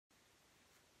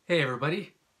Hey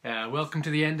everybody, welcome to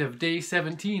the end of day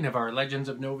 17 of our Legends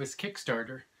of Novus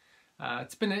Kickstarter.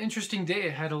 It's been an interesting day.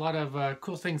 I had a lot of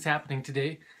cool things happening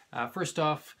today. First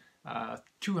off,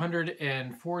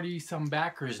 240 some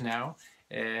backers now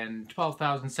and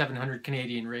 12,700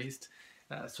 Canadian raised.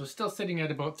 So still sitting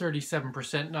at about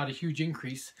 37%, not a huge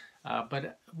increase,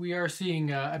 but we are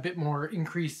seeing a bit more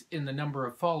increase in the number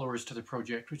of followers to the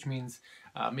project, which means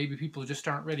maybe people just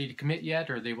aren't ready to commit yet,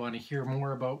 or they want to hear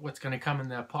more about what's going to come in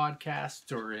the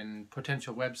podcast or in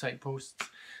potential website posts,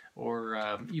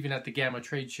 or even at the Gamma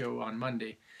Trade Show on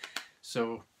Monday.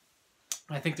 So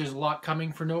I think there's a lot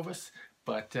coming for Novus,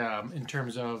 but in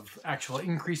terms of actual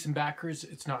increase in backers,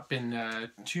 it's not been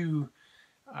too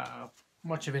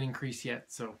much of an increase yet,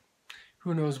 so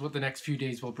who knows what the next few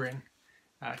days will bring.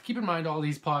 Keep in mind all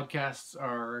these podcasts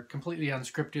are completely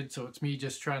unscripted, so it's me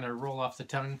just trying to roll off the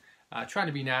tongue, trying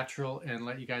to be natural and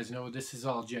let you guys know this is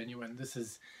all genuine. This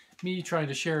is me trying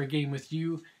to share a game with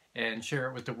you and share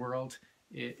it with the world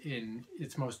in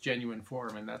its most genuine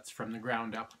form, and that's from the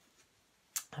ground up.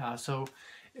 So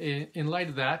in light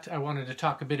of that, I wanted to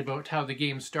talk a bit about how the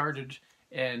game started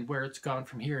and where it's gone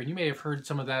from here. And you may have heard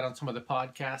some of that on some of the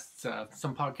podcasts.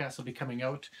 Some podcasts will be coming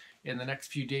out in the next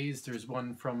few days. There's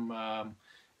one from,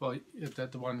 the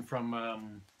one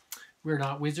from We're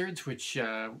Not Wizards, which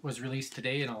was released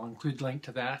today, and I'll include a link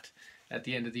to that at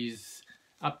the end of these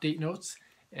update notes.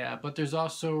 But there's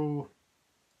also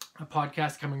a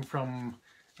podcast coming from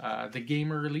the Game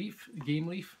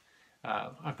Leaf. I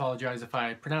apologize if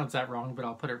I pronounce that wrong, but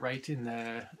I'll put it right in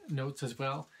the notes as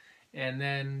well. And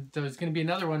then there's going to be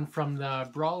another one from the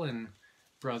Brawlin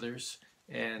brothers,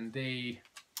 and they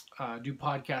do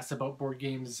podcasts about board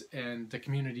games and the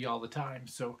community all the time.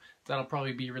 So that'll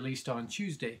probably be released on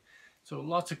Tuesday. So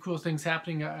lots of cool things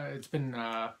happening. It's been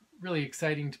really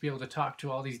exciting to be able to talk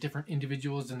to all these different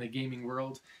individuals in the gaming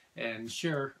world and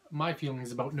share my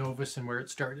feelings about Novus and where it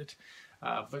started.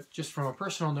 But just from a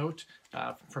personal note,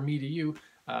 from me to you,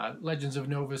 Legends of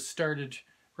Novus started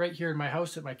right here in my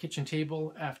house at my kitchen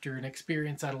table after an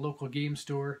experience at a local game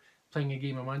store, playing a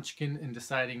game of Munchkin and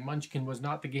deciding Munchkin was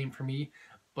not the game for me,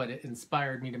 but it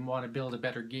inspired me to want to build a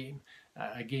better game.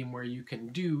 A game where you can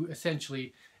do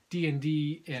essentially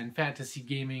D&D and fantasy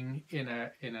gaming in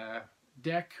a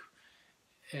deck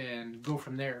and go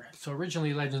from there. So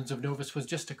originally Legends of Novus was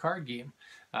just a card game.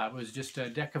 It was just a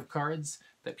deck of cards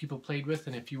that people played with,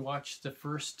 and if you watch the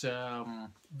first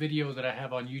video that I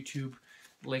have on YouTube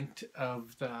linked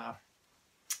of the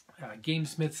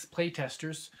GameSmith's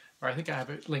playtesters, or I think I have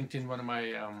it linked in one of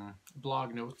my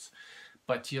blog notes,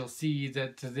 but you'll see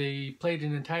that they played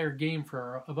an entire game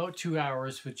for about 2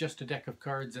 hours with just a deck of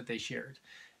cards that they shared.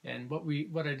 And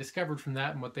what I discovered from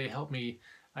that and what they helped me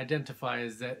identify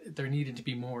is that there needed to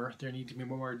be more. There needed to be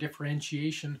more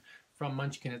differentiation from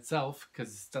Munchkin itself,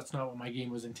 because that's not what my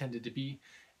game was intended to be,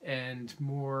 and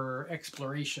more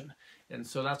exploration. And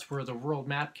so that's where the world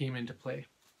map came into play.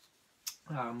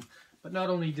 But not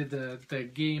only did the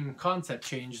game concept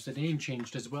change, the name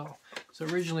changed as well. So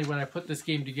originally when I put this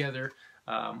game together,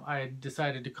 I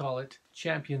decided to call it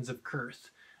Champions of Curth.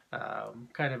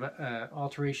 Kind of an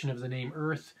alteration of the name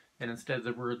Earth, and instead of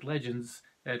the word Legends,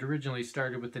 it originally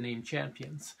started with the name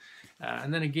Champions.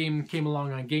 And then a game came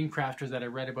along on GameCrafter that I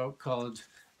read about called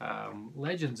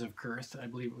Legends of Curth, I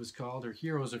believe it was called, or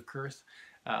Heroes of Curth.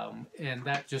 And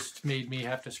that just made me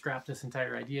have to scrap this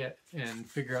entire idea and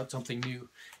figure out something new.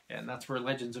 And that's where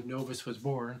Legends of Novus was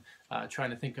born,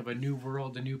 trying to think of a new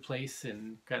world, a new place,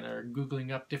 and kind of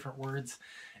Googling up different words.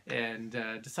 And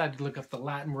decided to look up the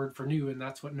Latin word for new, and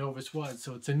that's what Novus was.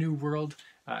 So it's a new world,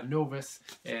 Novus,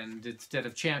 and instead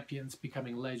of champions,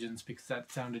 becoming legends, because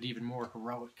that sounded even more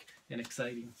heroic and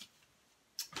exciting.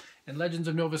 And Legends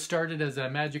of Novus started as a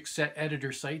magic set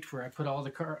editor site where I put all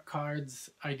the cards,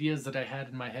 ideas that I had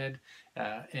in my head,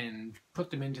 and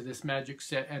put them into this magic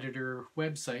set editor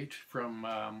website from,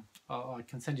 I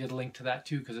can send you the link to that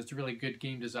too, because it's a really good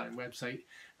game design website.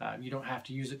 You don't have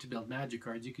to use it to build magic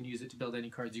cards. You can use it to build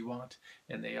any cards you want,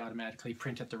 and they automatically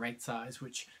print at the right size,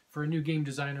 which for a new game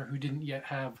designer who didn't yet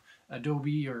have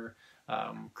Adobe or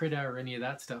Krita or any of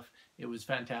that stuff, it was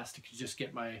fantastic to just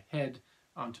get my head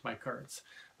onto my cards.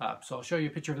 So I'll show you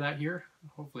a picture of that here.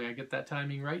 Hopefully I get that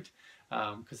timing right,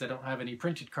 because I don't have any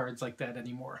printed cards like that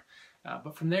anymore.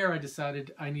 But from there I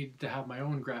decided I needed to have my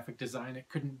own graphic design. It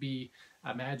couldn't be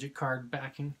a magic card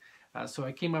backing. So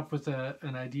I came up with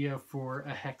an idea for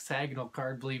a hexagonal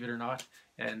card, believe it or not.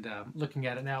 And looking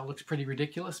at it now, it looks pretty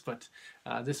ridiculous, but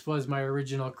this was my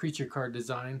original creature card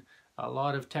design. A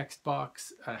lot of text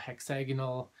box, a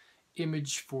hexagonal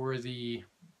image for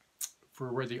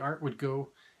where the art would go,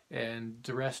 and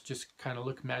the rest just kind of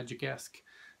look magic-esque.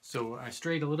 So I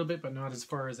strayed a little bit, but not as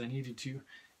far as I needed to.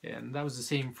 And that was the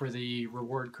same for the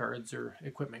reward cards or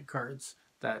equipment cards.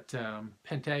 That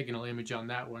pentagonal image on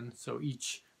that one. So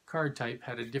each card type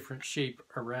had a different shape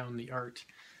around the art.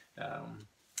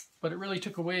 But it really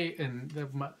took away, and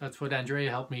that's what Andrea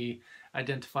helped me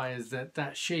identify, is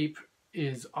that shape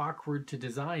is awkward to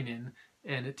design in,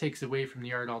 and it takes away from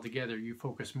the art altogether. You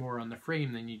focus more on the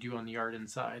frame than you do on the art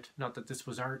inside. Not that this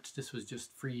was art, this was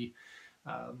just free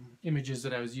images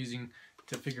that I was using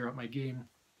to figure out my game.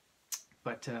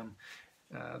 But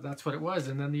that's what it was.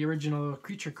 And then the original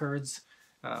creature cards,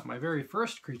 my very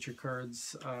first creature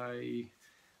cards, or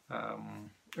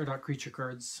not creature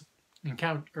cards,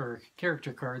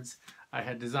 character cards, I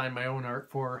had designed my own art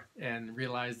for, and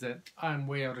realized that I'm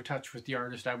way out of touch with the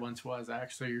artist I once was. I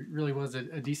actually really was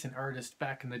a decent artist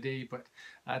back in the day, but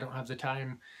I don't have the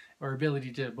time or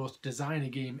ability to both design a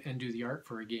game and do the art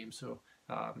for a game. So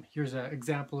here's an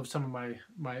example of some of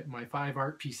my 5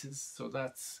 art pieces. So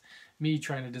that's me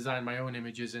trying to design my own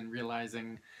images and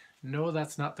realizing, no,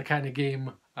 that's not the kind of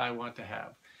game I want to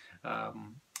have.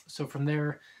 So from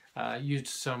there, used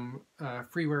some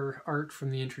freeware art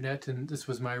from the internet, and this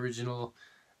was my original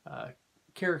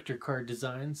character card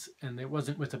designs, and it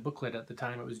wasn't with a booklet at the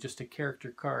time. It was just a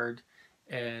character card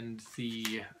and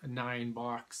the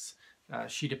 9-box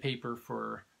sheet of paper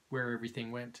for where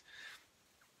everything went.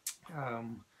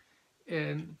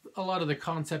 And a lot of the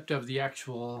concept of the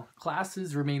actual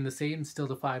classes remain the same, still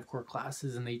the 5 core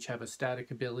classes, and they each have a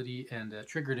static ability and a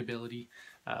triggered ability,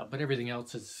 but everything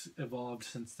else has evolved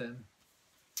since then.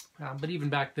 But even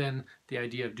back then, the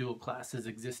idea of dual classes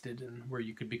existed, and where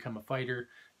you could become a fighter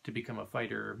to become a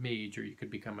fighter mage, or you could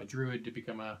become a druid to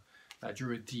become a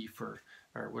druid thief, or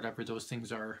whatever those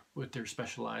things are with their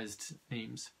specialized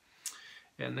names.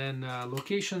 And then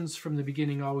locations from the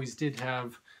beginning always did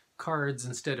have cards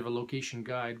instead of a location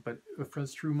guide, but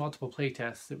through multiple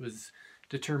playtests, it was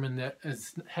determined that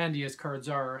as handy as cards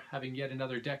are, having yet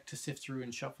another deck to sift through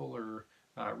and shuffle or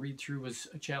read through was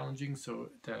challenging, so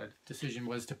the decision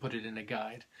was to put it in a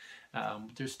guide.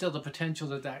 There's still the potential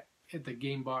that the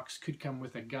game box could come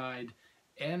with a guide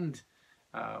and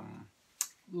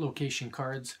location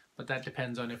cards, but that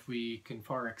depends on if we can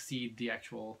far exceed the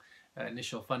actual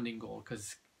initial funding goal,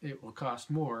 because it will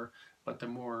cost more, but the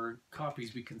more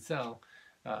copies we can sell,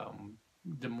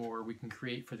 the more we can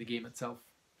create for the game itself.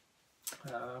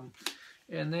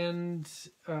 And then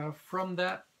from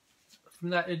that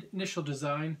initial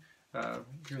design,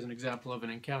 here's an example of an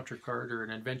encounter card or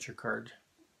an adventure card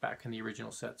back in the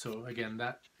original set. So again,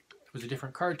 that was a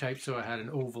different card type, so I had an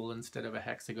oval instead of a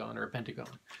hexagon or a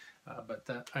pentagon. But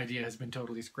that idea has been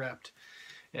totally scrapped.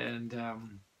 And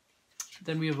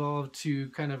then we evolved to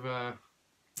kind of a...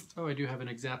 Oh, I do have an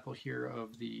example here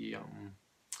of the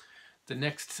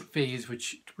next phase,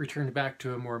 which returned back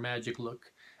to a more magic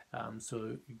look.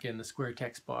 So again, the square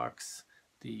text box,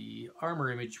 the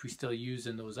armor image we still use,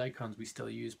 and those icons we still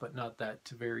use, but not that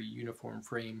very uniform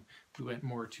frame. We went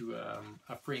more to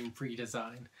a frame-free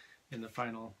design in the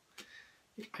final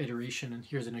iteration. And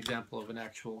here's an example of an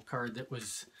actual card that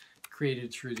was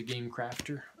created through the Game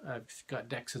Crafter. I've got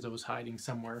decks of those hiding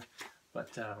somewhere,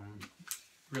 but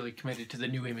really committed to the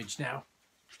new image now.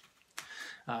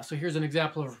 So here's an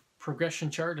example of progression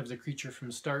chart of the creature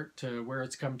from start to where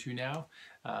it's come to now.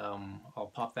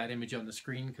 I'll pop that image on the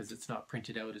screen because it's not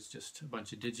printed out, it's just a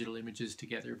bunch of digital images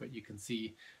together, but you can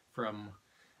see from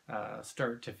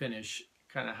start to finish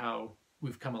kind of how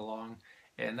we've come along.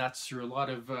 And that's through a lot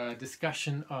of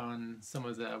discussion on some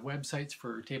of the websites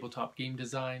for tabletop game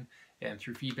design, and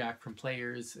through feedback from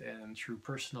players, and through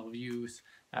personal views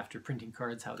after printing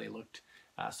cards, how they looked.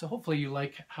 So hopefully you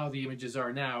like how the images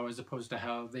are now as opposed to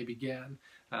how they began.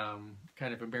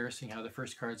 Kind of embarrassing how the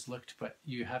first cards looked, but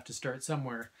you have to start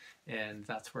somewhere, and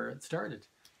that's where it started.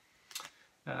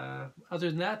 Other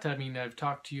than that, I mean, I've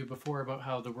talked to you before about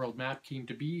how the world map came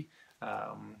to be,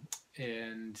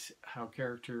 and how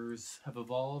characters have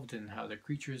evolved and how the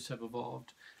creatures have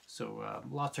evolved. So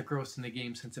lots of growth in the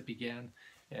game since it began,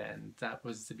 and that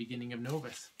was the beginning of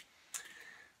Novus.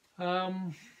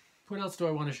 What else do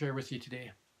I want to share with you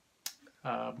today?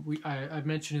 I've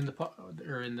mentioned in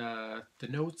the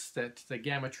notes that the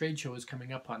Gamma Trade Show is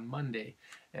coming up on Monday,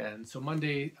 and so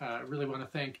Monday, I really want to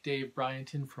thank Dave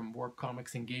Bryanton from Warp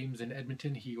Comics and Games in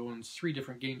Edmonton. He owns 3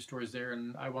 different game stores there,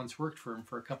 and I once worked for him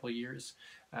for a couple of years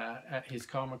at his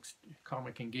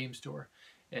comic and game store,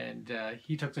 and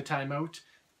he took the time out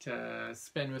to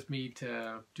spend with me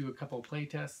to do a couple of play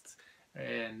tests,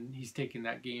 and he's taking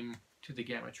that game to the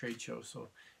Gamma Trade Show. So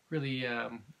really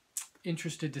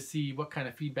interested to see what kind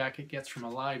of feedback it gets from a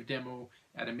live demo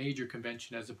at a major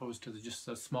convention as opposed to just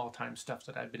the small time stuff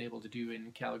that I've been able to do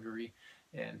in Calgary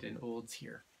and in Olds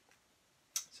here.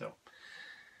 So,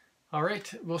 all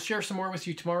right, we'll share some more with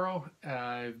you tomorrow.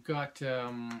 I've got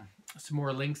some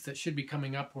more links that should be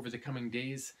coming up over the coming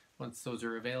days. Once those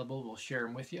are available, we'll share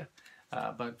them with you.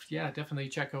 But yeah, definitely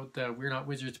check out the We're Not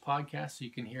Wizards podcast so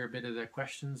you can hear a bit of the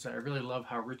questions. I really love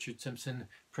how Richard Simpson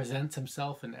presents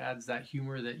himself and adds that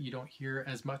humor that you don't hear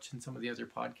as much in some of the other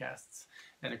podcasts.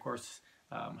 And of course,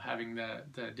 having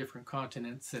the different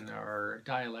continents and our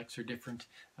dialects are different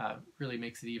really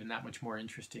makes it even that much more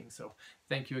interesting. So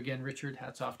thank you again, Richard.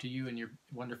 Hats off to you and your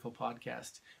wonderful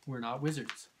podcast, We're Not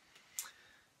Wizards.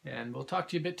 And we'll talk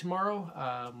to you a bit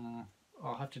tomorrow.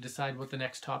 I'll have to decide what the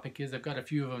next topic is. I've got a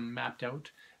few of them mapped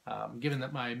out. Given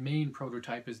that my main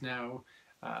prototype is now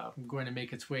going to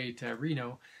make its way to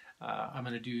Reno, I'm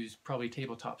going to do probably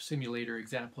tabletop simulator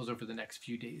examples over the next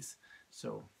few days.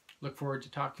 So look forward to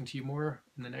talking to you more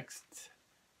in the next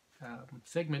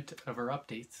segment of our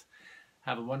updates.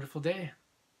 Have a wonderful day.